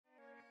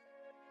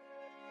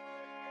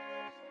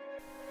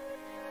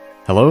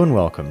Hello and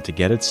welcome to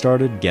Get It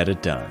Started, Get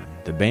It Done,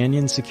 the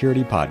Banyan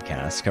Security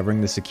Podcast covering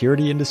the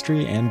security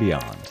industry and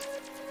beyond.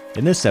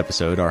 In this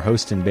episode, our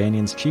host and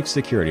Banyan's Chief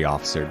Security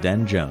Officer,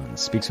 Den Jones,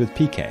 speaks with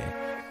PK,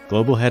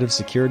 Global Head of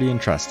Security and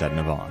Trust at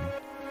Navan.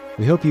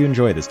 We hope you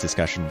enjoy this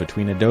discussion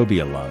between Adobe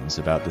alums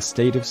about the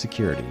state of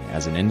security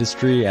as an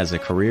industry, as a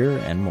career,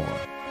 and more.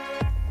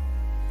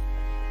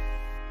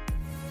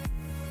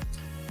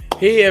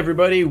 Hey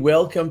everybody,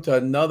 welcome to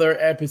another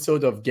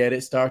episode of Get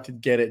It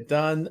Started, Get It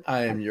Done.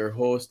 I am your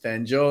host,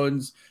 Dan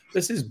Jones.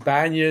 This is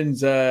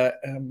Banyan's, I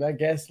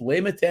guess,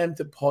 lame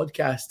attempt at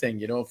podcasting.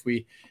 You know,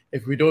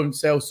 if we don't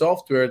sell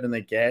software, then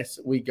I guess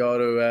we got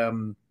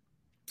to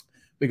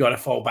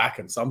fall back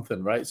on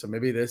something, right? So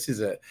maybe this is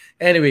it.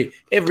 Anyway,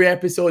 every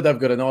episode I've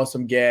got an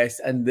awesome guest,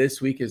 and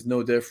this week is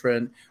no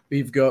different.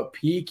 We've got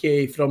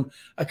PK from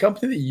a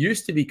company that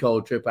used to be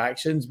called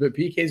TripActions, but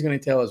PK is going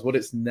to tell us what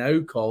it's now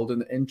called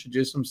and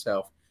introduce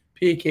himself.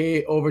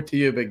 PK, over to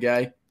you, big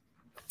guy.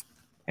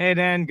 Hey,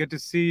 Dan, good to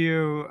see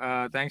you.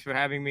 Thanks for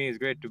having me. It's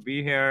great to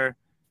be here.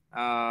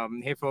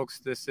 Hey, folks,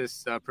 this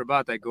is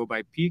Prabhath. I go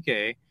by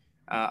PK.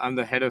 I'm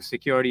the head of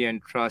security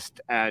and trust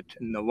at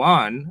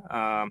Navan.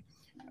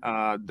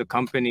 The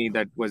company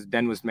that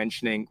Dan was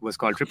mentioning was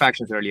called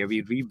TripActions earlier. We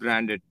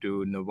rebranded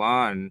to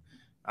Navan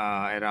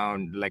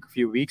around like a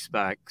few weeks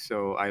back.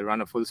 So I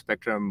run a full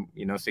spectrum,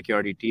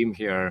 security team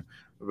here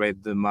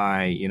with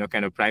my,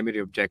 kind of primary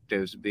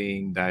objectives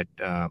being that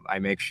I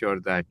make sure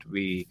that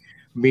we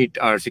meet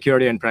our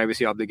security and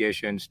privacy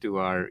obligations to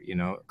our,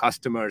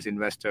 customers,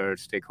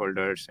 investors,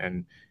 stakeholders,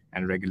 and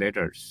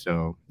regulators.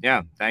 So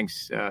yeah,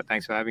 thanks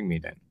for having me,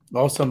 Dan.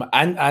 Awesome.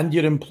 And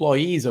your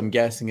employees, I'm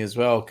guessing as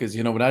well, because,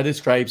 when I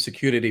describe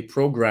security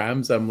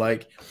programs, I'm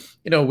like,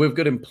 we've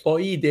got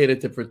employee data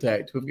to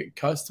protect. We've got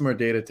customer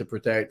data to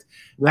protect.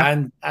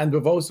 Yeah. And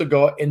we've also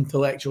got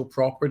intellectual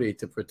property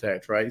to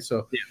protect, right?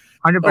 So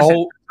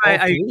 100%.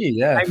 I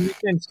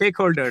mentioned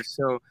stakeholders.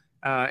 So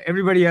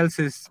everybody else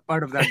is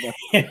part of that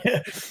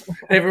bucket.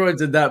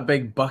 Everyone's in that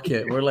big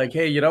bucket. We're like,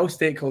 hey, you're all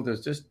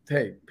stakeholders. Just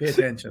pay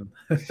attention.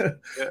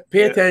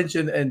 Pay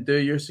attention and do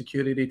your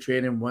security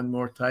training one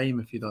more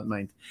time if you don't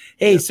mind.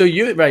 Hey, so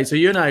you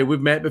and I,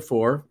 we've met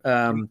before.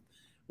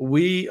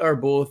 We are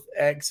both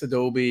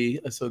ex-Adobe,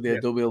 so the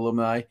Adobe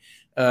alumni.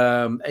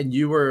 And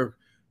you were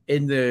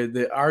in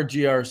the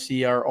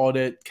RGRC, our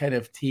audit kind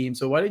of team.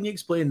 So why don't you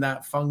explain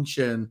that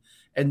function?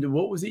 And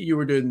what was it you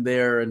were doing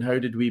there, and how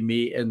did we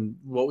meet, and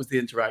what was the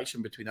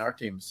interaction between our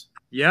teams?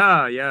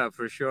 Yeah,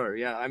 for sure.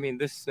 Yeah, I mean,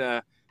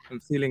 I'm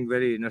feeling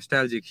very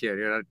nostalgic here.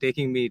 You're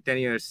taking me 10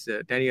 years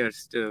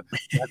to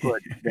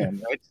backward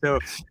then, right? So,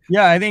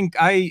 yeah, I think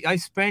I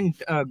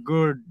spent a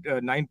good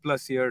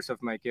 9+ years of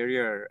my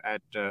career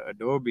at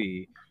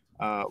Adobe.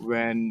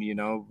 When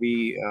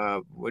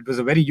it was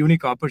a very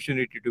unique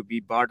opportunity to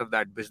be part of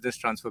that business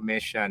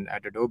transformation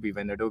at Adobe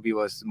when Adobe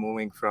was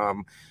moving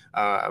from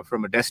a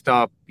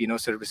desktop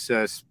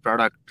services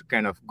product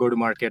kind of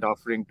go-to-market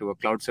offering to a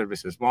cloud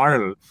services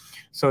model.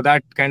 So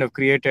that kind of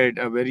created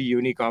a very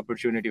unique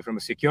opportunity from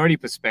a security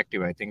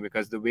perspective, I think,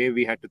 because the way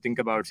we had to think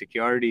about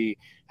security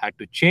had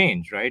to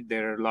change, right?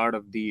 There are a lot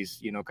of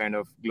these kind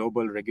of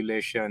global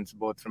regulations,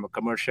 both from a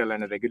commercial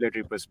and a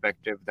regulatory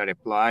perspective, that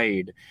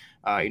applied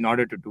in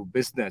order to do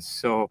business.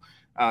 So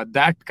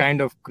that kind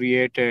of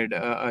created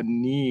a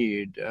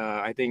need,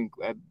 I think,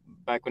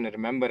 back when I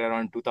remember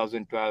around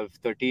 2012,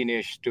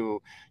 13-ish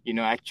to,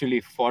 actually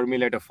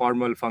formulate a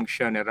formal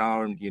function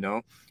around,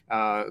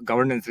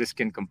 governance, risk,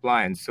 and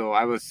compliance. So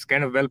I was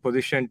kind of well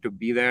positioned to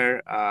be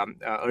there,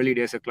 early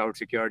days of cloud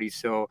security.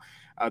 So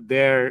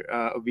there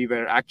we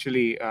were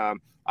actually,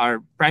 our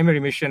primary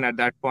mission at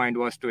that point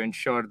was to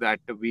ensure that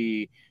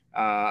we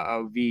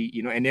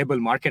enable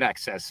market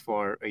access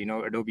for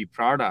Adobe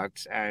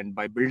products, and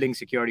by building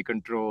security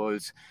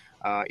controls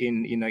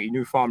in a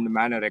uniform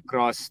manner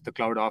across the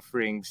cloud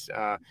offerings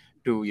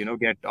to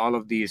get all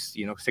of these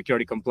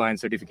security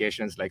compliance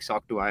certifications like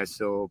SOC 2,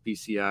 ISO,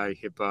 PCI,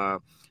 HIPAA,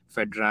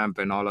 FedRAMP,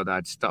 and all of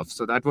that stuff.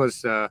 So that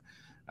was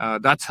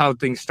that's how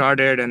things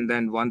started, and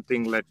then one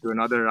thing led to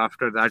another.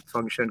 After that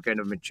function kind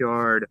of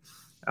matured,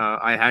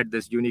 I had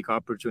this unique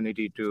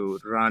opportunity to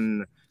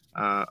run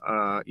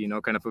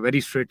kind of a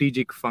very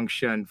strategic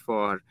function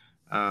for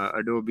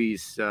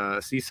Adobe's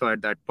CISO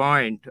at that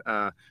point,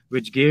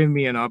 which gave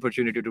me an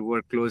opportunity to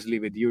work closely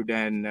with you,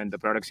 Dan, and the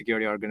product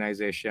security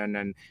organization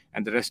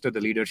and the rest of the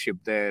leadership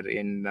there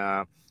in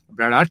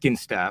Brad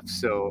Arkin's staff.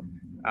 So,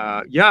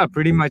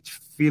 pretty much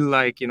feel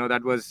like,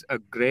 that was a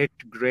great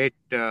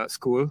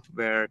school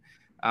where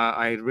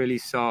I really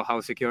saw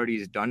how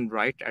security is done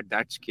right at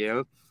that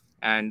scale.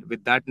 And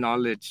with that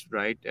knowledge,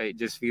 right, it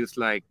just feels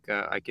like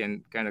I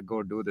can kind of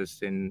go do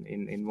this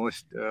in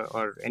most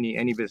or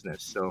any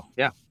business. So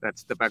yeah,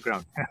 that's the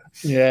background.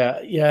 Yeah,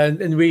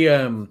 and we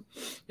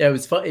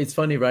it's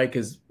funny, right?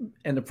 Because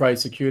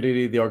enterprise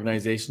security, the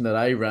organization that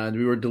I ran,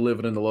 we were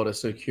delivering a lot of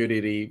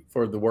security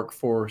for the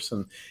workforce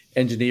and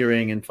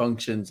engineering and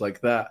functions like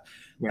that.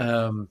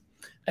 Yeah.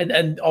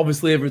 And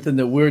obviously everything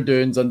that we're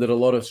doing is under a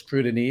lot of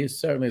scrutiny,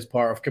 certainly as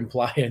part of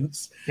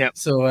compliance. Yeah.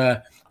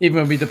 So even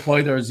when we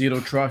deployed our zero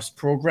trust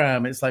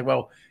program, it's like,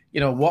 well,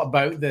 what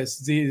about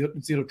this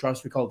zero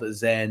trust? We called it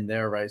Zen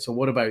there, right? So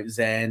what about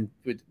Zen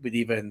would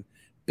even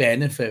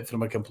benefit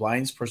from a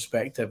compliance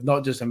perspective,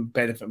 not just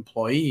benefit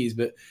employees,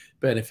 but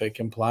benefit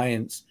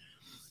compliance.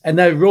 And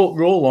now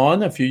roll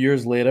on a few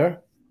years later,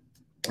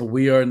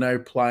 we are now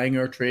plying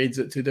our trades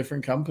at two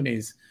different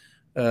companies.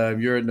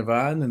 You're at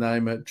Navan, and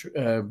I'm at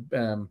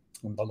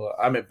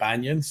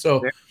Banyan.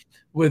 So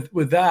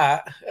with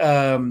that,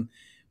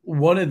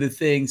 one of the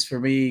things for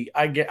me,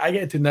 I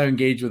get to now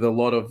engage with a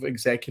lot of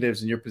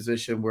executives in your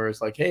position, where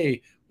it's like,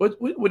 hey,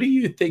 what do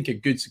you think a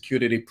good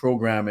security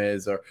program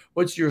is, or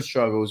what's your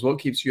struggles? What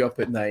keeps you up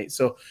at night?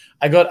 So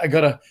I got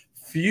a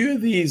few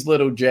of these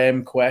little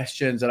gem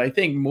questions that I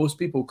think most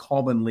people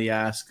commonly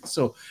ask.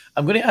 So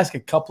I'm going to ask a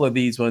couple of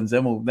these ones,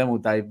 then we'll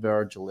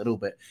diverge a little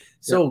bit.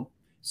 So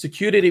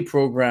security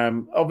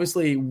program,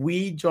 obviously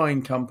we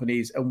join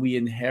companies and we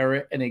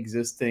inherit an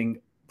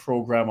existing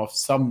program of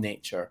some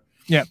nature.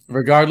 Yeah.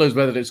 Regardless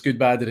whether it's good,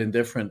 bad, or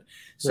indifferent.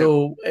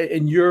 So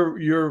in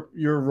your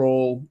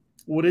role,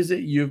 what is it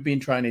you've been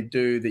trying to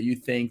do that you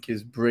think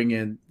is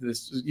bringing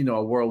this,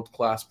 a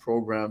world-class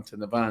program to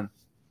Navan?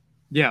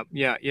 Yeah.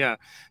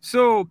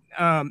 So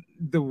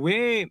the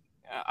way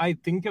I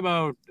think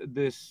about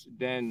this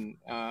then,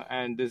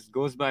 and this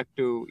goes back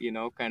to,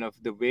 kind of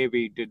the way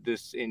we did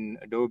this in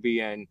Adobe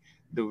and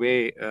the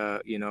way,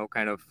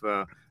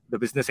 the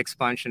business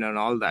expansion and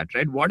all that,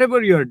 right?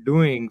 Whatever you're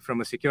doing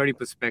from a security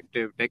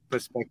perspective, tech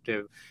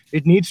perspective,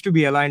 it needs to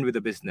be aligned with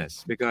the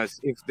business, because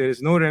if there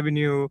is no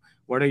revenue,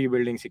 what are you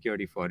building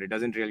security for? It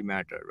doesn't really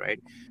matter,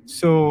 right?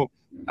 So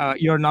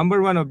your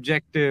number one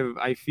objective,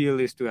 I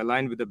feel, is to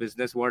align with the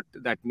business. What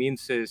that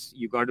means is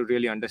you got to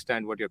really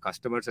understand what your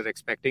customers are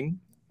expecting.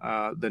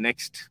 The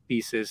next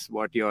piece is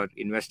what your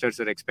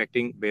investors are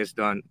expecting based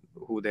on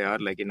who they are.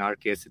 Like in our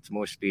case, it's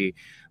mostly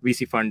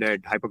VC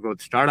funded hypergrowth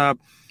startup.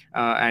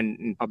 And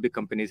in public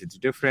companies, it's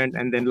different.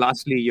 And then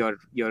lastly, your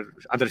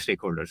other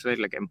stakeholders, right?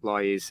 Like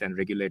employees and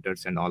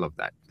regulators and all of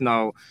that.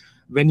 Now,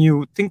 when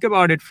you think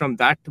about it from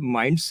that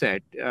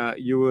mindset,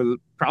 you will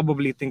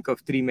probably think of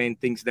three main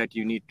things that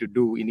you need to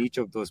do in each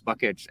of those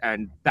buckets.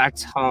 And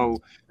that's how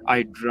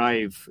I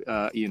drive,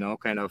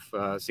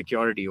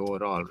 security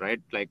overall, right?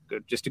 Like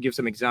just to give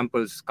some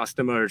examples,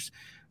 customers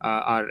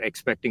are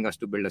expecting us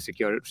to build a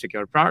secure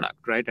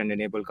product, right? And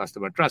enable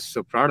customer trust.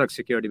 So product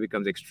security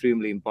becomes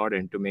extremely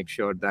important to make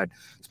sure that,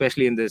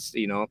 especially in this,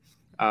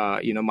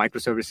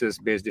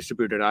 microservices-based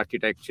distributed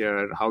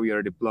architecture, how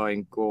you're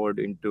deploying code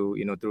into,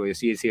 through a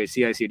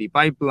CI/CD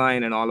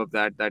pipeline and all of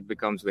that, that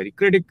becomes very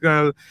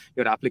critical.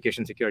 Your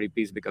application security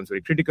piece becomes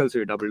very critical, so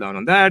you double down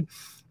on that.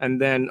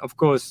 And then, of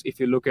course, if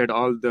you look at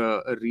all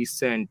the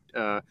recent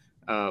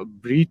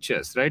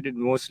breaches, right, it's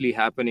mostly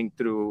happening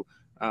through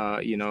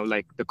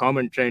like the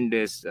common trend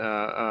is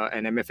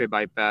an MFA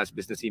bypass,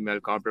 business email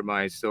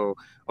compromise. So,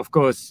 of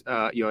course,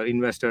 your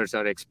investors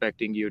are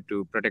expecting you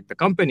to protect the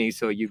company.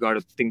 So you got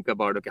to think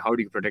about, okay, how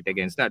do you protect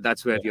against that?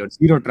 That's where your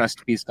zero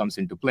trust piece comes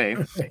into play.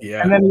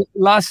 And then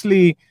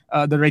lastly,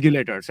 the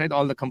regulators, right?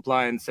 All the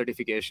compliance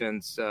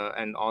certifications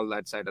and all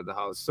that side of the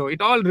house. So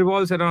it all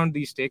revolves around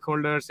these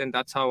stakeholders, and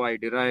that's how I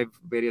derive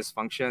various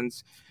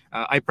functions.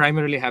 I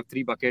primarily have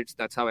three buckets.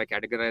 That's how I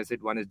categorize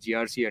it. One is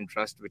GRC and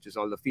trust, which is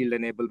all the field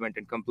enablement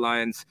and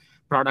compliance.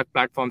 Product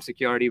platform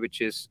security,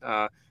 which is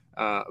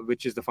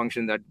the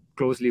function that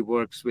closely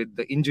works with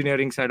the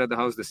engineering side of the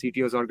house, the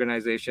CTO's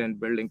organization,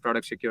 building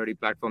product security,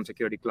 platform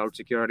security, cloud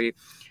security.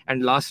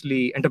 And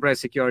lastly, enterprise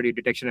security,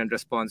 detection and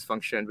response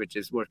function, which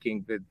is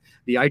working with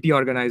the IT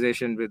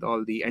organization with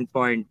all the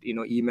endpoint,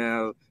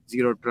 email,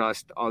 zero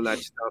trust, all that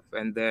stuff.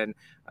 And then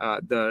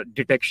the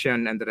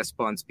detection and the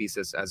response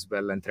pieces as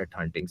well, and threat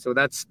hunting. So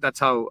that's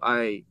how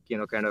I,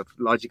 kind of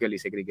logically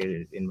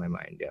segregated it in my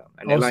mind. Yeah.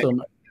 And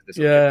awesome.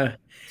 Yeah.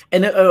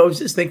 And I was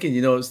just thinking,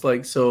 it's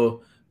like,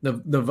 so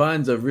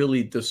Navan's a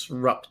really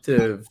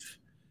disruptive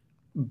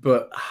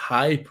but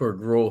hyper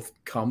growth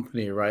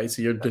company, right?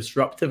 So you're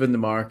disruptive in the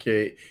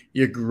market,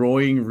 you're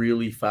growing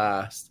really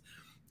fast.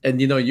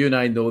 And you and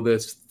I know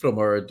this from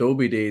our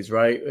Adobe days,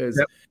 right?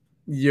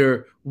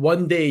 You're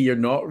one day you're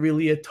not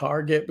really a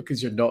target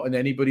because you're not in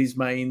anybody's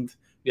mind.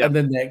 And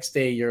the next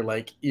day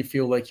you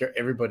feel like you're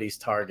everybody's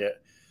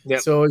target.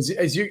 So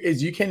as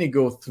you kind of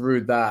go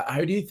through that,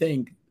 how do you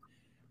think,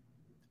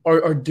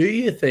 or do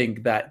you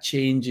think that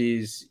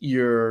changes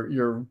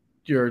your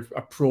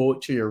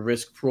approach or your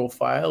risk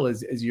profile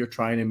as you're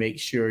trying to make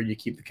sure you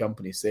keep the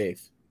company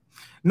safe?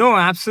 No,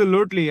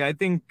 absolutely. I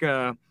think,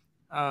 the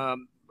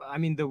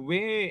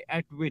way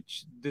at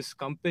which this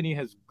company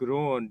has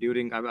grown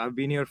I've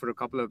been here for a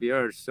couple of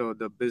years. So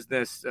the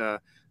business, the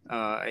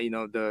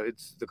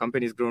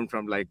company's grown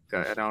from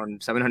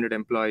around 700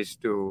 employees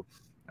to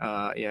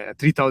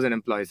 3,000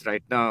 employees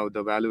right now.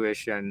 The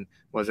valuation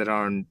was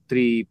around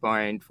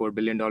 $3.4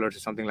 billion or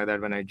something like that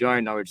when I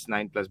joined. Now it's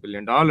 $9+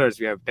 billion.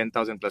 We have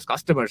 10,000 plus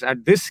customers.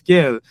 At this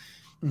scale,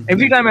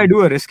 every time I do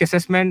a risk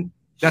assessment,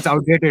 that's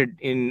outdated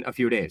in a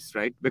few days,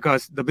 right?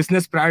 Because the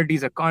business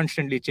priorities are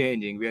constantly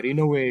changing. We are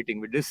innovating,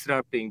 we're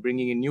disrupting,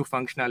 bringing in new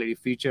functionality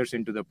features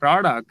into the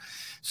product.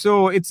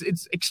 So it's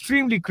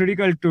extremely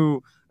critical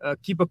to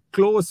keep a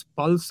close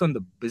pulse on the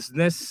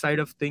business side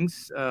of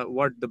things,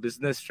 what the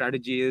business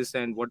strategy is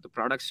and what the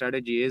product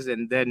strategy is,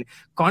 and then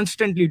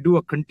constantly do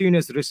a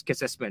continuous risk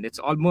assessment. It's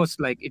almost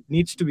like it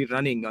needs to be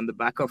running on the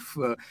back of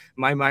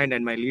my mind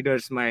and my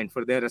leader's mind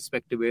for their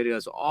respective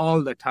areas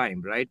all the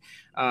time, right?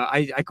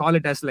 I call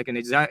it as like an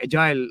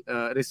agile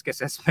risk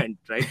assessment,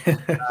 right?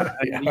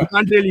 And you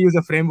can't really use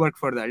a framework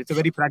for that. It's a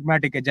very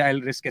pragmatic,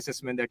 agile risk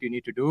assessment that you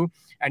need to do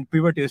and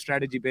pivot your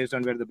strategy based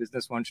on where the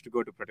business wants to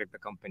go to protect the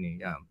company.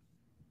 Yeah.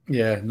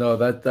 Yeah, no,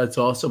 that's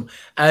awesome.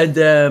 And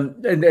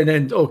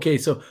then okay,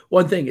 so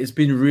one thing, it's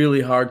been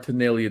really hard to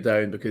nail you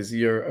down because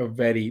you're a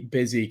very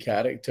busy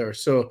character.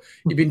 So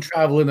you've been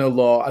traveling a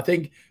lot. I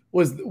think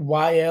was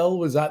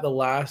was that the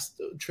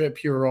last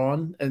trip you're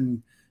on?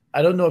 And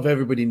I don't know if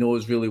everybody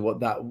knows really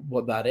what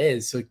that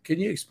is. So can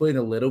you explain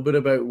a little bit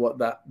about what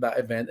that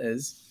event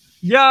is?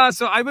 Yeah,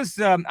 so I was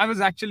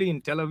actually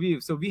in Tel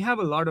Aviv. So we have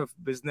a lot of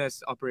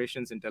business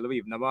operations in Tel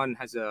Aviv. Navan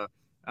has a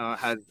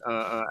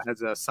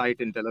site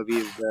in Tel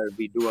Aviv where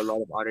we do a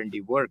lot of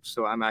R&D work.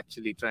 So I'm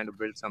actually trying to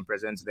build some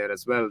presence there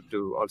as well,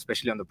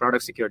 especially on the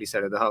product security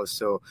side of the house.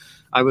 So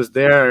I was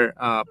there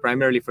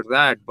primarily for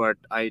that, but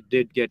I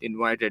did get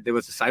invited. There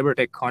was a cyber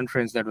tech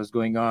conference that was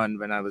going on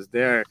when I was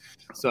there,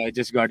 so I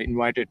just got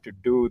invited to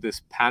do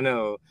this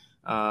panel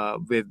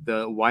with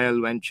the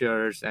YL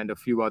Ventures and a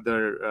few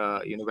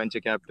other venture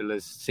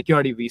capitalists,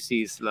 security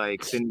VCs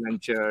like Sin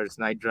Ventures,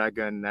 Night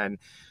Dragon,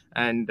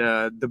 and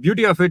the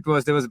beauty of it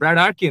was there was Brad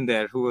Arkin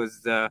there, who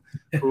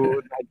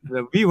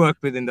we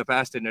worked with in the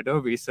past in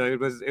Adobe. So it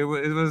was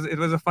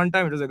a fun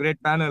time. It was a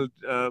great panel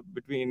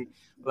between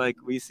like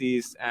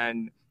VCs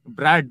and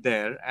Brad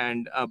there,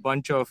 and a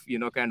bunch of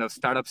kind of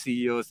startup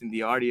CEOs in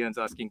the audience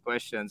asking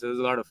questions. It was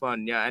a lot of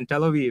fun. Yeah, and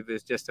Tel Aviv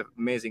is just an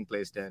amazing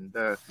place. Then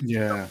the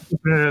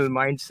entrepreneurial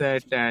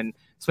mindset, and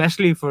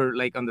especially for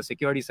like on the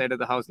security side of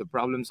the house, the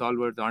problem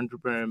solver, the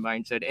entrepreneurial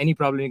mindset, any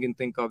problem you can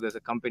think of, there's a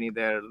company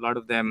there. A lot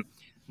of them,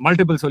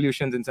 multiple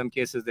solutions. In some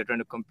cases, they're trying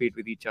to compete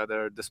with each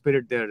other. The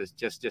spirit there is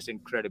just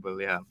incredible.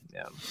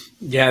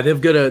 Yeah, they've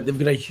got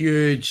a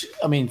huge,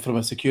 I mean, from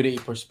a security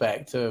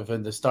perspective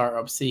and the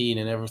startup scene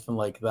and everything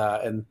like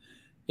that. And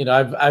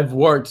I've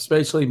worked,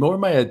 especially more in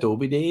my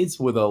Adobe days,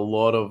 with a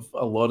lot of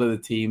the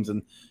teams.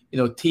 And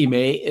Team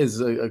 8 is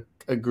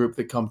a group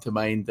that come to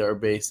mind that are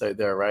based out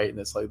there, right? And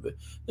it's like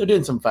they're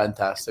doing some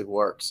fantastic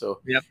work. So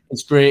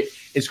it's great.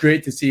 It's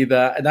great to see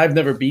that. And I've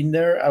never been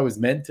there. I was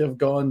meant to have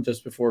gone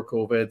just before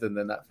COVID, and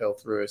then that fell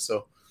through.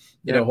 So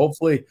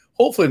hopefully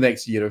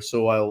next year or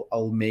so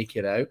I'll make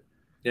it out.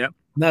 Yeah.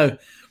 Now,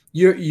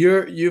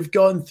 you've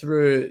gone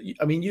through.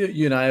 I mean,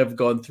 you and I have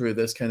gone through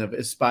this kind of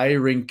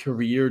aspiring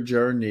career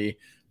journey,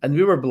 and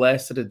we were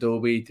blessed at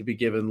Adobe to be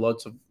given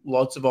lots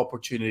of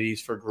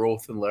opportunities for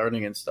growth and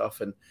learning and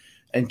stuff,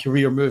 and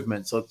career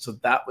movement. So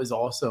that was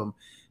awesome.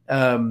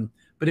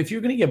 But if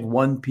you're going to give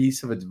one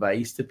piece of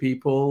advice to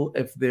people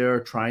if they're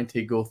trying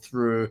to go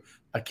through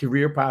a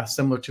career path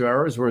similar to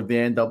ours, where they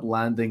end up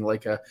landing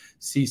like a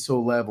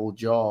CISO level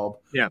job,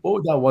 what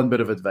would that one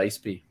bit of advice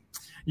be?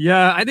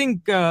 Yeah, I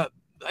think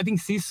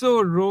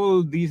CISO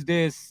role these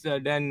days,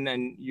 Dan,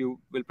 and you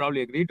will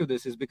probably agree to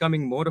this, is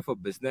becoming more of a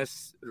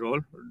business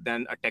role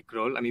than a tech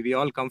role. I mean, we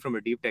all come from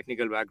a deep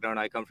technical background.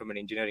 I come from an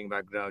engineering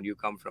background. You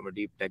come from a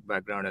deep tech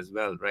background as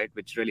well, right?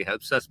 Which really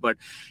helps us. But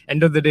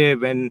end of the day,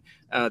 when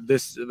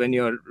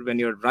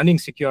you're running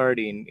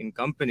security in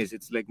companies,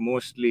 it's like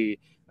mostly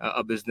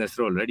a business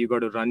role, right? You got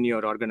to run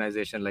your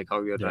organization like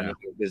how you're running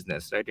your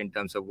business, right? In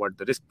terms of what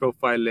the risk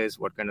profile is,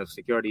 what kind of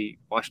security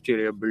posture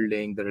you're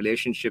building, the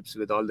relationships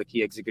with all the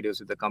key executives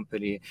of the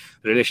company,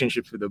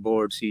 relationships with the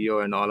board,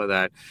 CEO, and all of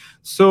that.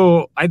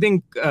 So I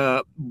think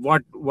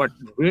what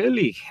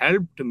really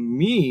helped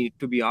me,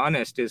 to be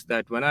honest, is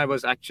that when I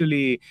was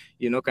actually,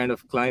 kind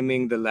of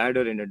climbing the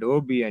ladder in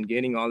Adobe and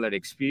gaining all that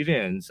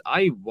experience,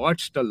 I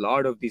watched a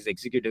lot of these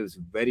executives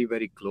very,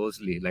 very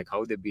closely, like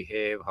how they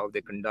behave, how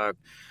they conduct,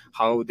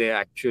 how they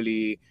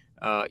actually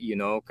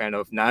kind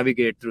of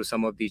navigate through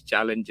some of these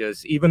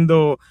challenges, even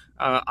though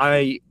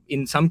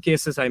in some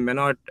cases I may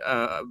not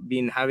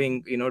been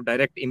having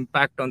direct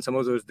impact on some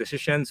of those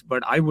decisions,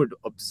 but I would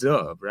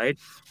observe, right?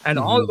 And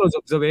all those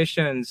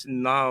observations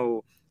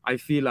now I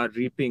feel are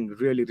reaping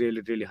really, really,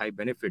 really high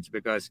benefits,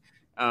 because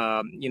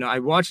I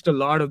watched a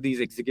lot of these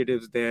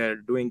executives there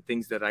doing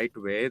things the right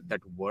way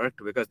that worked,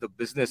 because the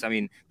business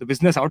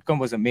outcome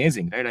was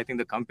amazing, right? I think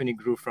the company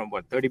grew from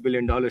 $30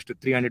 billion to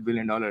 $300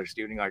 billion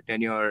during our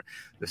tenure,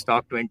 the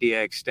stock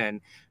 20x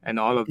and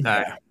all of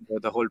that,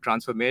 the whole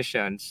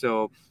transformation.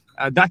 So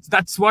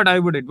that's what I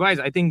would advise.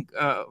 I think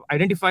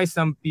identify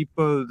some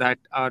people that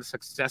are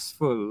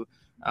successful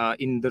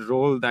in the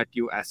role that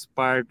you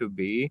aspire to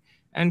be,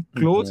 and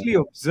closely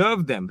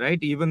observe them, right?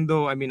 Even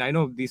though, I mean, I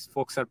know these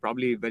folks are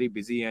probably very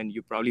busy and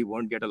you probably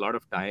won't get a lot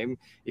of time.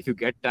 If you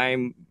get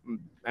time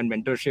and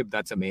mentorship,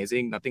 that's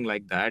amazing. Nothing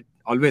like that.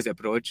 Always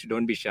approach.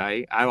 Don't be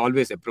shy. I've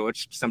always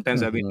approached.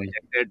 Sometimes I've been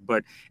rejected,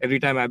 but every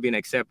time I've been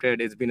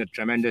accepted, it's been a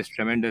tremendous,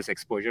 tremendous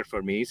exposure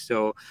for me.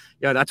 So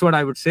yeah, that's what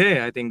I would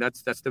say. I think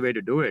that's the way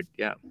to do it.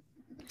 Yeah.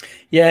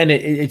 Yeah, and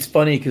it's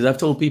funny because I've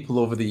told people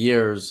over the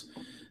years,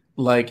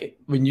 like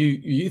when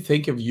you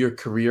think of your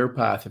career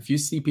path, if you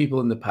see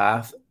people in the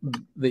path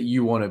that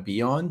you want to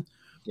be on,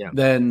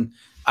 then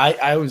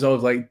I was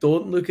always like,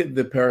 don't look at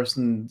the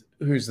person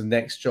who's the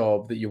next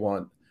job that you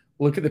want.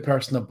 Look at the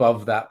person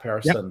above that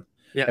person.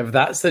 If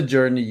that's the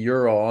journey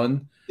you're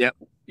on,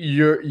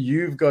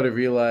 you've got to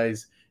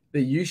realize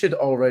that you should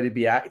already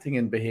be acting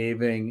and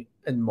behaving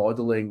and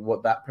modeling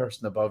what that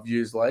person above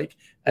you is like.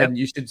 And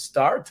you should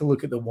start to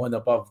look at the one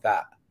above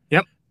that.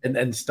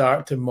 And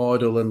start to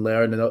model and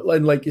learn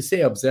and like you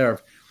say,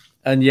 observe.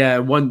 And yeah,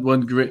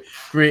 one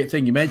great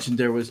thing you mentioned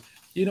there was,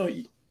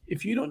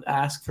 if you don't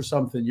ask for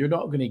something, you're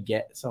not going to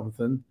get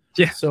something.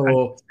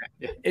 So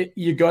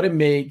you got to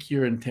make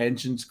your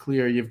intentions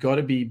clear. You've got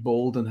to be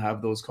bold and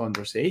have those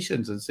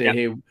conversations and say,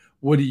 hey,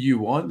 what do you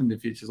want in the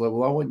future? It's like,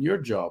 well, I want your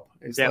job.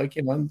 It's like,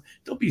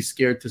 don't be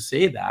scared to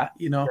say that,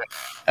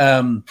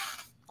 and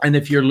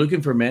if you're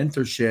looking for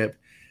mentorship,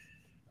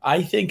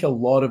 I think a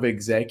lot of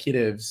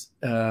executives,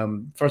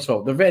 first of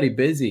all, they're very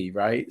busy,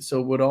 right?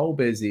 So we're all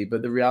busy,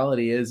 but the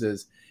reality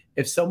is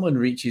if someone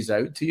reaches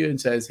out to you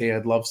and says, hey,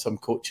 I'd love some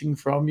coaching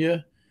from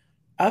you,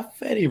 I've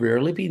very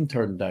rarely been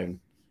turned down.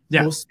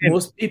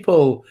 Most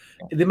people,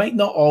 they might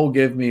not all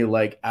give me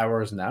like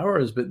hours and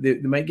hours, but they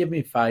might give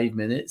me 5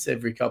 minutes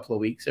every couple of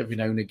weeks, every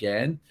now and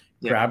again,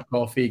 grab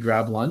coffee,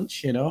 grab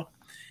lunch,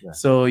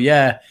 So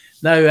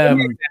now,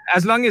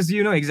 as long as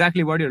you know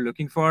exactly what you're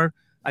looking for,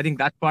 I think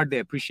that part they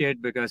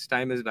appreciate because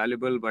time is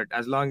valuable. But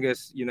as long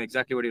as you know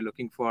exactly what you're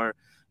looking for,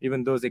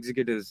 even those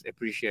executives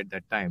appreciate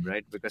that time,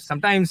 right? Because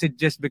sometimes it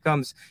just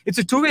becomes, it's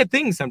a two-way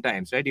thing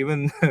sometimes, right?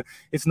 Even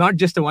it's not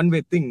just a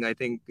one-way thing. I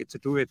think it's a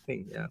two-way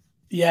thing. Yeah.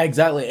 Yeah,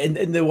 exactly.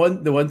 And the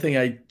one thing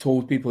I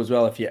told people as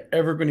well, if you're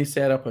ever going to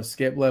set up a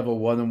skip level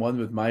one-on-one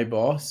with my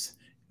boss,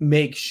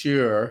 make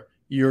sure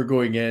you're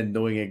going in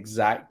knowing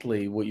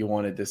exactly what you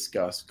want to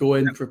discuss. Go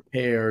in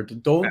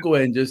prepared. Don't go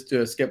in just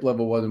to a skip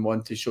level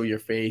one-on-one to show your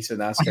face and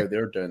ask how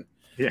they're doing.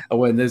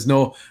 When there's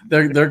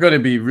they're going to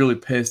be really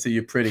pissed at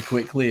you pretty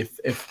quickly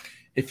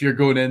if you're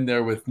going in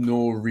there with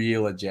no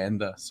real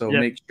agenda. So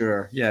make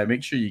sure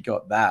you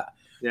got that.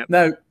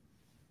 Now,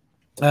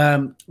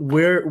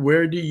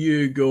 where do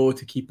you go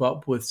to keep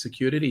up with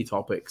security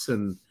topics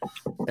and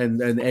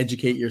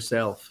educate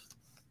yourself?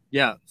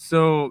 Yeah.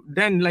 So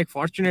then, like,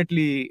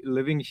 fortunately,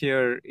 living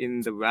here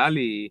in the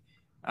Valley,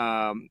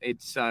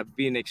 it's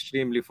been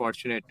extremely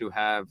fortunate to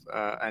have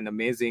an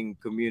amazing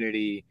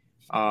community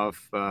of,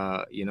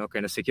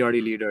 kind of security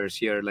leaders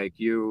here like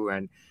you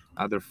and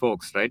other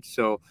folks, right?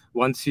 So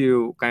once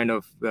you kind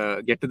of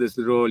get to this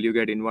role, you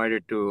get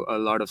invited to a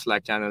lot of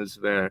Slack channels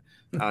where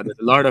there's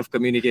a lot of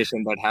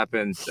communication that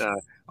happens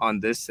on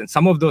this. And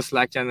some of those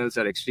Slack channels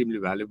are extremely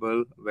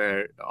valuable,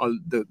 where all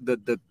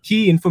the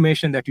key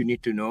information that you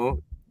need to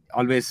know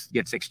always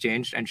gets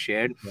exchanged and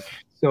shared.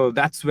 So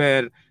that's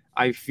where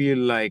I feel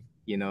like,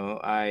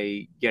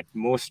 I get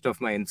most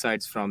of my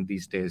insights from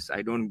these days.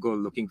 I don't go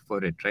looking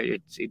for it,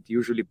 right? It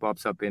usually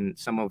pops up in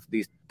some of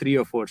these 3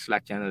 or 4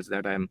 Slack channels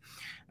that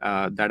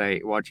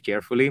I watch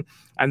carefully.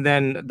 And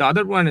then the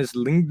other one is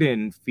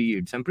LinkedIn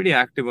feeds. I'm pretty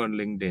active on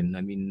LinkedIn.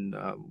 I mean,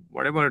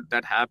 whatever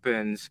that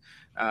happens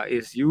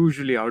is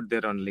usually out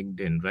there on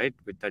LinkedIn, right?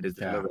 That is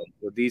relevant.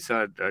 So these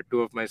are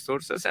 2 of my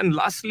sources. And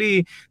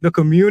lastly, the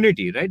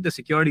community, right? The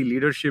security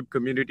leadership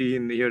community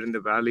here in the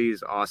Valley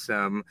is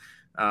awesome.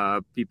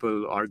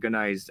 People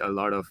organize a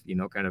lot of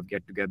kind of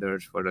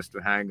get-togethers for us to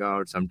hang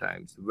out,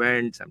 sometimes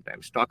vent,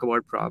 sometimes talk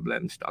about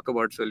problems, talk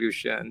about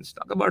solutions,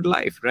 talk about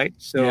life, right?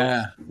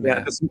 So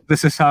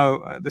this is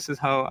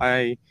how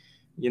I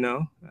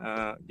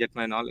get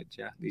my knowledge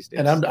these days.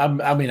 And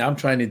I'm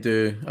trying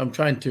to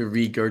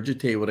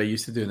regurgitate what I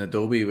used to do in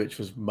Adobe, which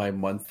was my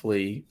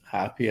monthly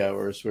happy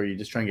hours, where you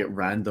just try and get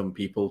random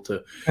people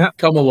to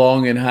come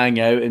along and hang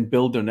out and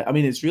build their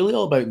it's really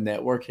all about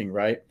networking,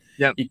 right?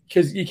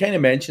 Because you kind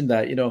of mentioned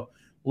that,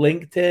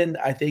 LinkedIn,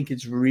 I think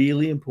it's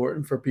really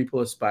important for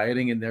people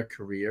aspiring in their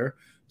career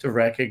to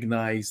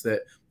recognize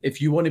that if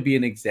you want to be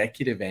an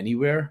executive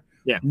anywhere,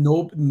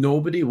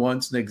 nobody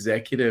wants an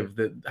executive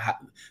that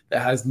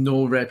has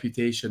no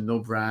reputation, no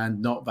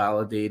brand, not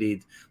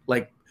validated.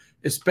 Like,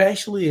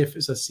 especially if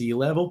it's a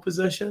C-level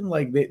position,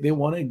 like they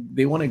want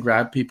to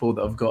grab people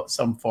that have got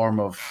some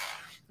form of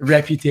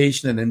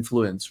reputation and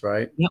influence,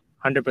 right?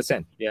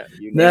 100%. Yeah.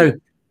 Now,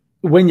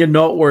 when you're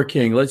not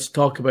working, let's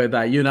talk about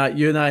that. You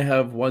and I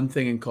have one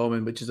thing in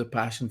common, which is a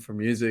passion for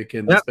music,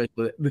 and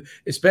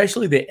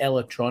especially the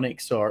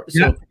electronic sort.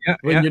 So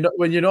when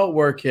you're not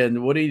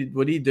working, what do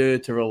you do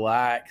to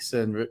relax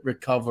and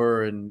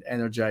recover and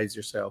energize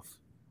yourself?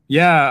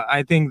 Yeah,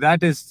 I think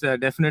that is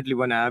definitely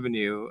one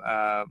avenue.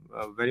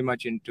 Very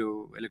much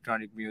into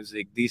electronic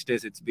music these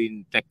days. It's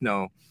been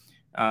techno,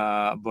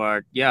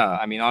 but yeah,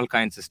 I mean all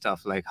kinds of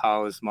stuff like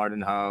house,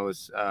 modern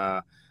house,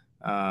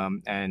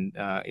 and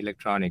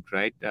electronic,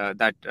 right?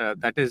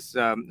 That is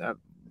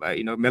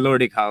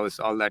melodic house,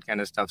 all that kind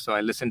of stuff. So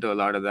I listen to a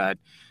lot of that.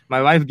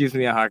 My wife gives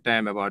me a hard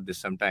time about this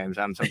sometimes.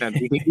 I'm sometimes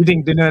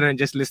eating dinner and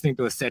just listening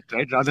to a set,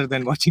 right, rather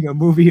than watching a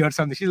movie or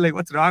something. She's like,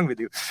 "What's wrong with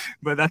you?"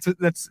 But that's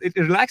it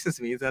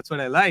relaxes me. That's what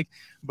I like.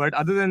 But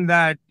other than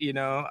that,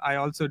 I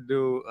also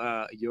do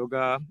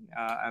yoga.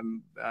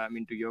 I'm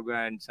into yoga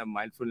and some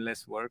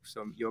mindfulness work.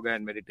 So yoga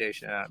and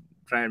meditation.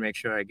 Try and make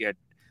sure I get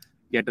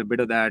a bit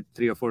of that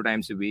 3 or 4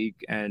 times a week,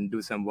 and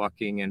do some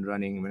walking and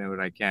running whenever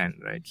I can.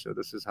 Right. So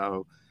this is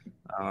how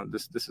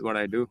this is what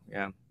I do.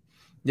 Yeah.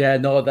 Yeah,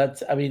 no,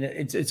 I mean,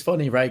 it's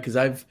funny, right? Because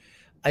I've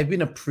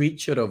been a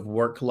preacher of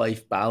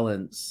work-life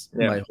balance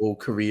Yeah. my whole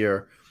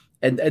career.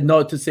 And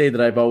not to say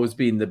that I've always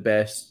been the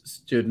best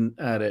student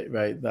at it,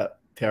 right? That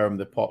term,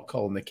 the pot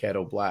calling the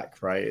kettle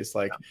black, right? It's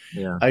like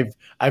Yeah.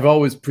 I've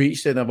always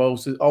preached it, and I've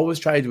always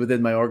tried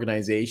within my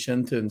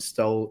organization to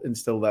instill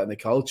that in the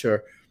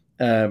culture.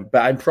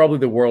 But I'm probably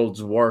the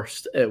world's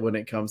worst when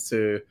it comes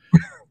to.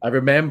 I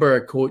remember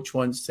a coach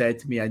once said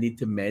to me, "I need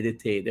to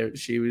meditate."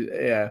 She was,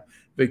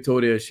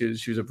 Victoria. She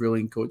was a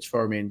brilliant coach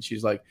for me, and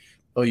she's like,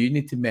 "Oh, you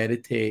need to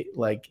meditate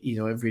like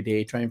every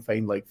day. Try and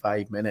find like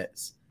 5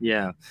 minutes."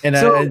 Yeah. And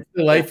So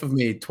the life of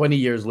me, 20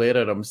 years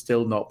later, I'm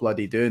still not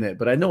bloody doing it,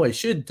 but I know I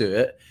should do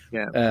it.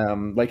 yeah.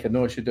 Like I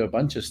know I should do a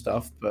bunch of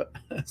stuff, but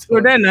So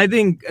then I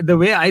think the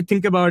way I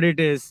think about it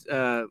is,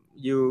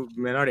 you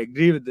may not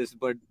agree with this,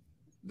 but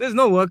there's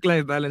no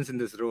work-life balance in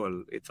this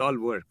role. It's all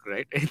work,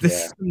 right?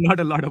 There's not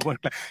a lot of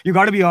work. You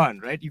got to be on,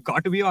 right? You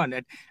got to be on.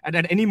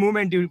 At any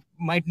moment, you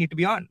might need to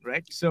be on,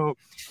 right? So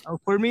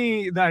for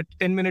me, that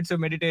 10 minutes of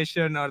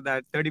meditation or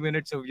that 30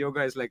 minutes of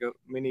yoga is like a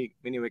mini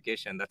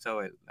vacation. That's how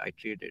I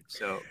treat it.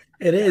 So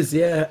it is,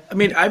 yeah. I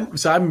mean,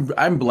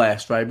 I'm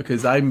blessed, right?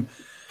 Because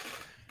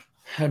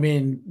I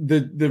mean,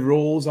 the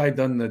roles I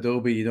done in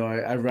Adobe,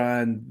 I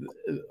ran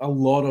a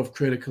lot of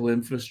critical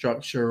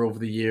infrastructure over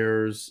the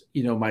years.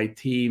 My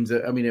teams.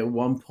 I mean, at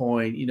one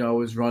point, I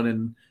was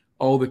running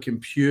all the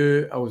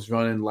compute. I was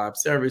running lab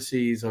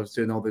services. I was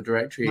doing all the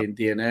directory and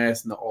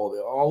DNS and all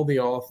the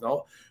auth and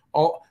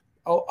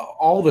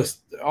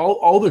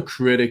all the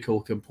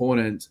critical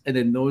components. And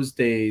in those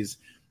days,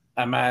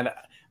 man,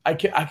 I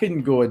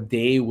couldn't go a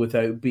day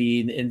without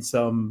being in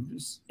some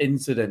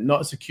incident,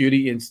 not a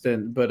security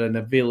incident, but an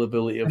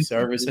availability of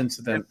service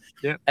incident.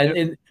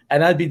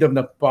 And I'd be doing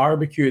a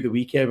barbecue at the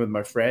weekend with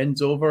my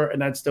friends over,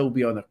 and I'd still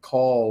be on a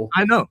call.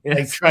 I know,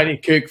 like trying to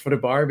cook for the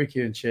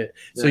barbecue and shit.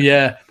 So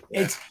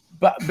it's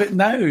but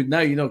now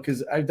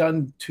because I've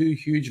done 2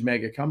 huge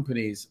mega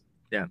companies.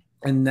 Yeah.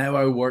 And now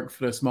I work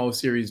for a small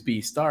Series B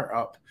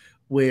startup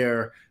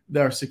where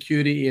there are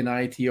security and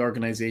IT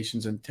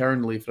organizations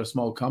internally for a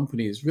small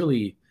company is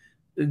really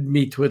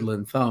me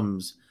twiddling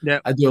thumbs. Yeah.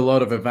 I do a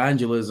lot of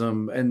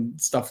evangelism and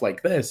stuff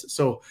like this.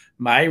 So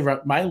my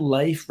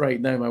life right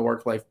now, my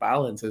work-life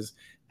balance is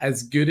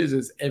as good as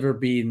it's ever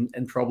been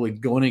and probably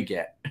gonna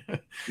get.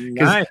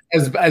 Because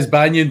as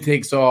Banyan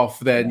takes off,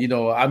 then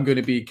I'm going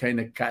to be kind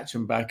of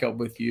catching back up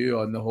with you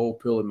on the whole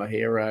pulling my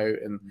hair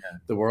out and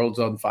the world's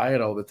on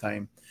fire all the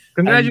time.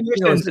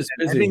 Congratulations.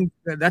 And, I think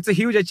that's a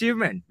huge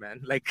achievement,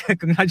 man. Like,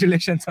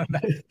 congratulations on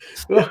that.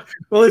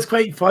 well, it's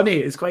quite funny.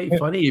 It's quite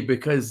funny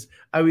because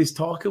I was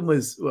talking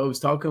with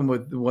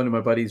one of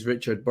my buddies,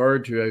 Richard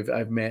Bird, who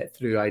I've met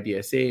through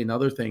IDSA and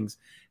other things.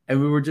 And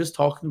we were just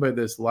talking about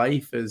this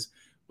life as,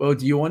 well,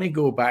 do you want to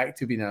go back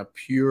to being a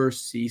pure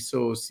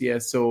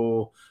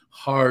CSO,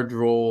 hard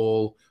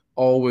role,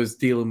 always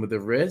dealing with the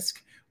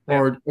risk?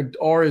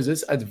 Or is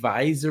this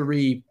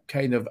advisory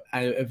kind of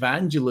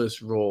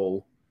evangelist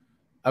role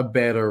a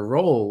better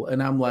role?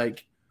 And I'm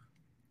like,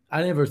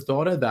 I never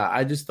thought of that.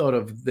 I just thought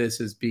of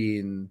this as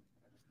being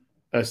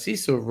a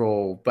CISO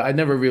role, but I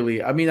never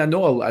really, I mean, I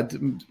know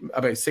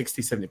about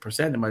 60,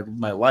 70% of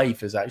my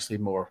life is actually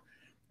more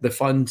the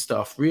fun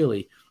stuff,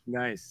 really.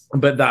 Nice.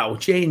 But that will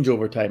change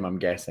over time, I'm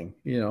guessing,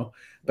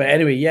 But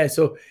anyway, yeah.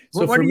 So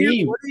what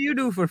do you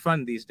do for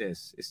fun these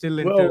days? Still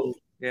into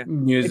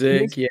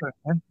music. Yeah.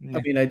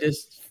 I mean, I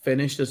just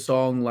finished a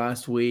song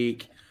last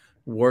week,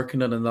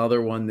 working on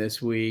another one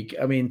this week.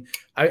 I mean,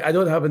 I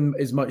don't have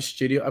as much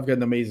studio. I've got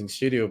an amazing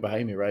studio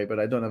behind me, right? But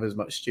I don't have as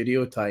much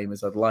studio time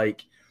as I'd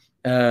like.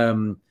 I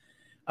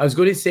was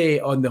going to say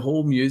on the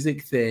whole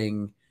music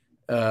thing,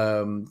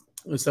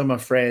 some of my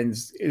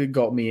friends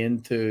got me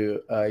into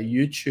a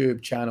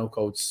YouTube channel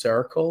called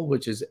Circle,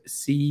 which is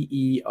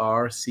CERCLE.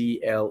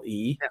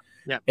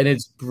 Yeah. And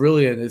it's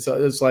brilliant.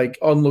 It's like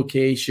on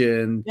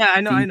location. Yeah,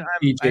 I know.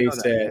 DJ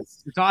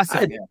sets. It's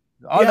awesome.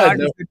 All the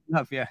artists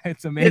stuff. Yeah,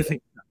 it's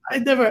amazing.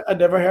 I'd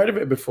never heard of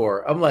it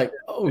before. I'm like,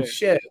 oh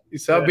shit.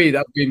 So I've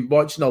been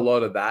watching a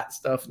lot of that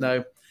stuff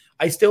now.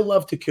 I still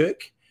love to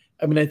cook.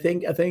 I mean, I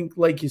think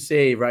like you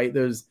say, right,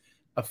 there's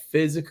a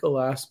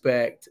physical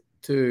aspect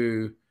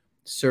to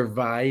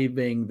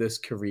surviving this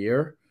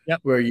career. Yep.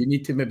 where you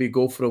need to maybe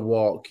go for a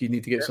walk, you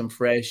need to get some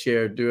fresh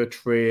air, do a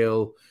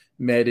trail,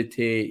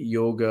 meditate,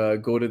 yoga,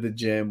 go to the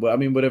gym. Well, I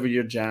mean, whatever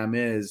your jam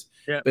is,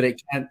 Yeah. but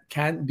it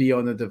can't be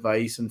on a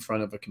device in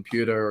front of a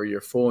computer or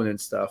your phone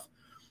and stuff.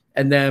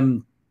 And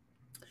then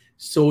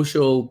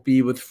social,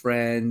 be with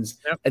friends.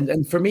 Yep.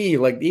 And for me,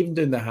 like even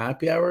doing the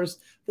happy hours,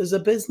 there's a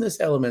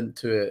business element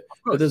to it,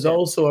 Of course, but there's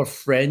also a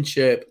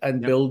friendship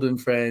and Yep. building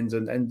friends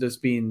and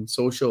just being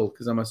social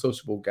because I'm a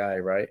sociable guy,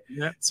 right?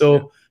 Yeah.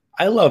 So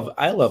I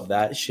love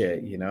that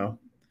shit, you know.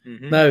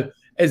 Mm-hmm. Now,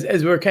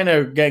 as we're kind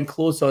of getting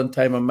close on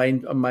time,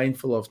 I'm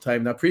mindful of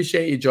time. And I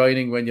appreciate you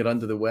joining when you're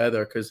under the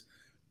weather because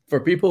for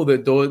people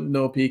that don't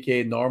know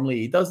PK normally,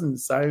 he doesn't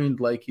sound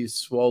like he's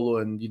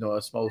swallowing,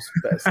 a small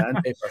bit of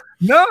sandpaper.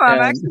 No, I'm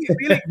actually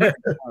feeling good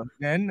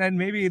now, and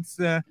maybe it's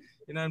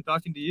I'm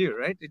talking to you,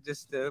 right? It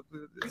just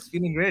it's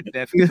feeling great.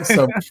 I feel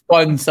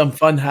some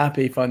fun,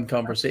 happy, fun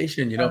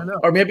conversation, you know.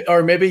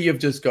 Or maybe you've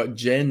just got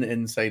gin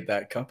inside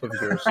that cup of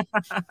yours.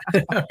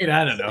 I mean,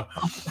 I don't know.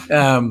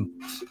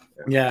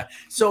 Yeah.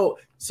 So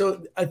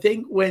I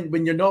think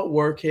when you're not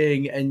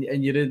working and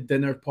you're in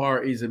dinner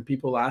parties and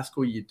people ask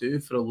what you do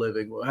for a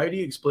living, how do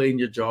you explain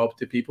your job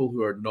to people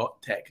who are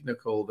not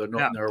technical? They're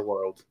not in our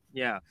world.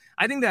 Yeah,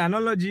 I think the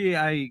analogy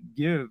I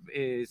give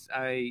is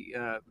I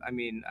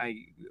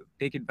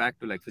take it back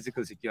to like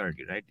physical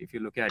security, right? If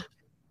you look at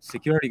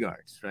security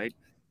guards, right,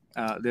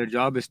 their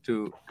job is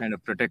to kind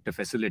of protect a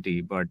facility,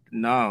 but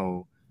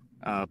now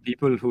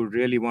people who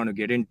really want to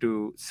get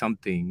into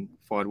something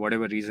for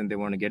whatever reason they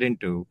want to get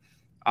into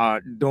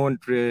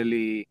don't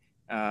really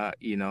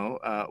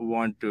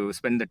want to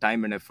spend the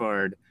time and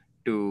effort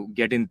to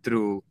get in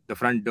through the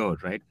front door,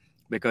 right?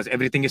 Because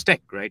everything is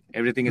tech, right?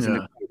 Everything is in the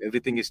cloud,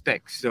 everything is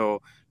tech. So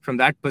from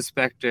that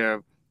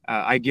perspective,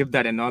 I give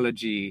that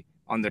analogy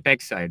on the tech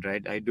side,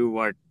 right? I do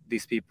what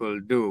these people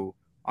do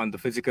on the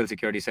physical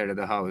security side of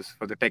the house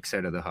for the tech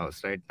side of the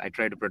house, right? I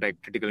try to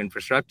protect critical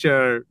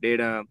infrastructure,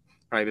 data,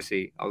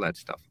 privacy, all that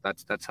stuff.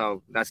 That's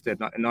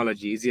the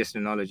analogy, easiest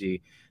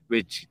analogy,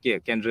 which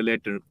can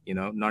relate to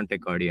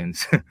non-tech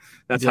audience.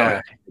 That's how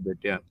I think of it.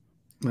 Yeah.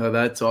 Oh,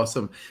 that's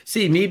awesome.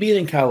 See, me being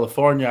in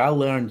California, I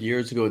learned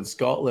years ago in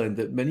Scotland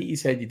that the minute you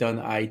said you'd done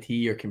IT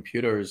or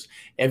computers,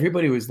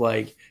 everybody was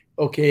like,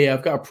 okay,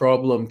 I've got a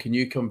problem. Can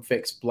you come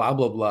fix blah,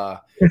 blah, blah?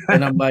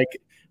 And I'm like,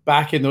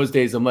 back in those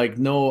days, I'm like,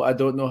 no, I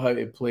don't know how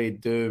to play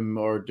Doom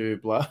or do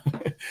blah.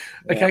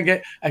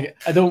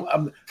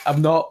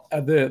 I'm not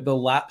the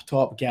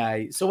laptop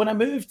guy. So when I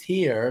moved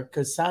here,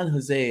 because San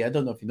Jose, I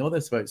don't know if you know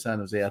this about San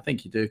Jose. I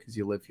think you do because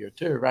you live here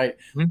too, right?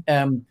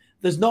 Mm-hmm.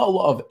 There's not a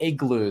lot of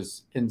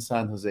igloos in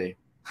San Jose.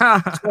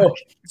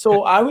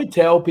 so I would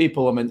tell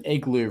people I'm an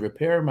igloo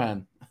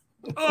repairman.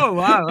 Oh,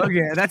 wow.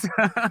 Okay. That's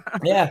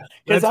yeah.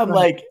 Because I'm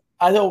like,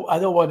 I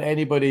don't want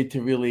anybody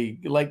to really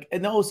like,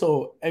 and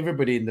also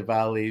everybody in the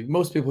valley,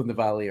 most people in the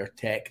valley are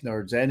tech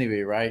nerds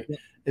anyway, right? Yeah.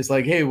 It's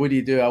like, hey, what do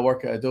you do? I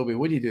work at Adobe.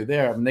 What do you do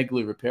there? I'm an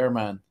igloo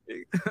repairman.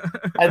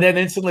 And then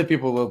instantly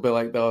people will be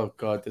like, oh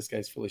God, this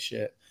guy's full of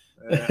shit.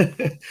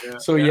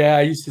 So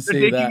I used to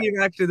say that. Taking me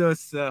back to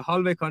those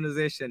hallway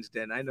conversations,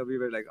 then I know we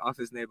were like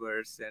office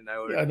neighbors, and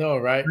I know,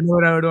 right?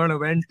 Whenever I would want to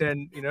vent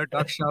and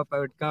talk shop, I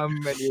would come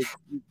and you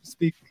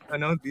speak,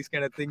 these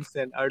kind of things,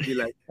 and I would be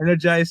like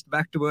energized,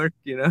 back to work,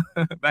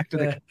 back to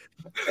the.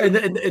 And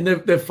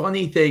the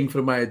funny thing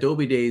from my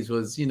Adobe days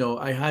was,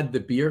 I had the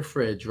beer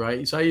fridge,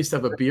 right? So I used to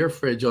have a beer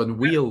fridge on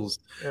wheels,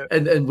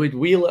 and we'd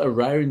wheel it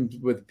around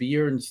with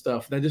beer and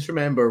stuff. And I just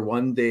remember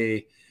one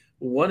day.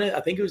 I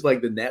think it was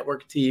like the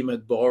network team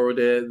had borrowed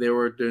it. They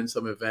were doing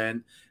some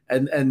event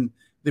and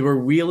they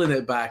were wheeling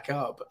it back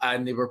up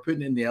and they were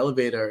putting it in the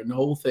elevator and the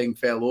whole thing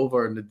fell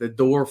over and the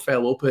door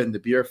fell open. The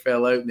beer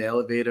fell out in the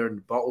elevator and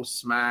the bottle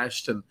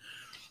smashed. And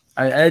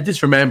I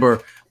just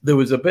remember there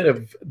was a bit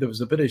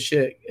of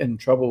shit in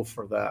trouble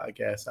for that, I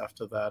guess,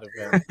 after that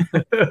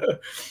event.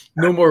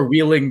 No more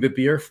wheeling the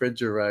beer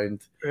fridge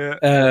around.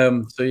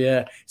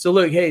 So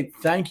look, hey,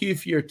 thank you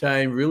for your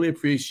time. Really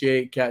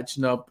appreciate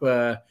catching up.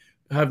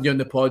 Having you on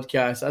the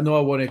podcast. I know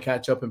I want to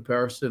catch up in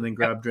person and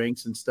grab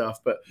drinks and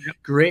stuff, but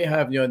great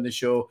having you on the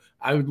show.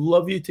 I would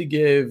love you to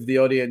give the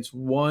audience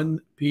one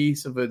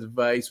piece of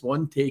advice,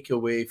 one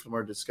takeaway from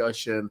our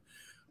discussion.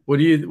 What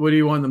do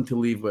you want them to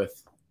leave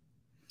with?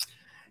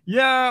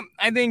 Yeah,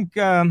 I think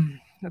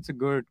that's a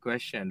good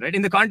question, right?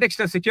 In the context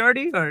of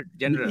security or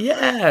general?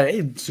 Yeah,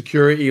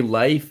 security,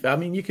 life. I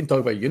mean, you can talk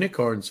about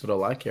unicorns for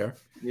all I care.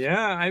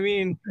 Yeah, I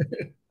mean,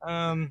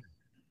 I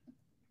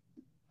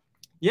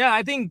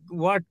think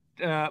what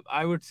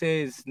I would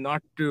say is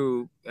not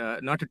to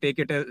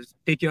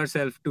take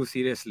yourself too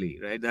seriously,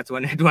 right? That's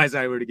one advice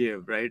I would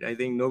give, right? I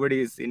think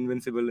nobody is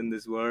invincible in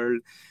this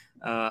world.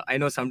 I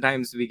know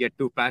sometimes we get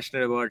too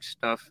passionate about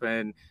stuff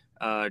and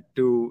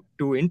too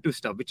into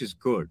stuff, which is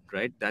good,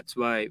 right? That's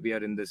why we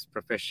are in this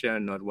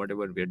profession or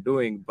whatever we're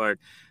doing. But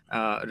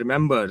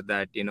remember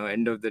that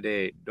end of the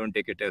day, don't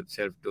take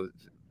yourself too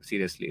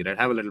seriously, right?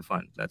 Have a little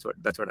fun. That's what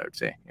I would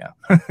say. Yeah.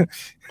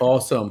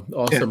 Awesome.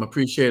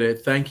 Appreciate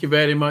it. Thank you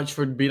very much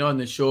for being on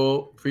the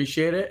show.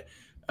 Appreciate it.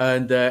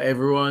 And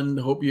everyone,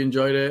 hope you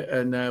enjoyed it,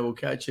 and we'll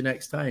catch you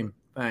next time.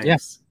 Thanks.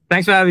 Yes.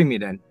 Thanks for having me,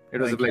 Dan. It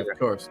was a Thank you. pleasure. Of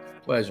course.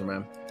 Pleasure,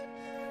 man.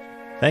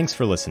 Thanks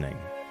for listening.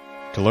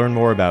 To learn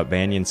more about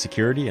Banyan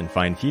Security and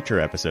find future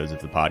episodes of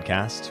the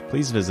podcast,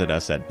 please visit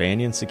us at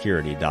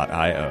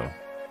banyansecurity.io.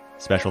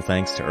 Special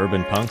thanks to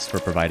Urban Punks for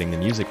providing the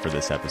music for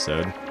this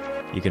episode.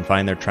 You can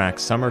find their track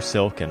Summer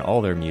Silk and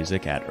all their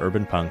music at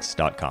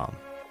urbanpunks.com.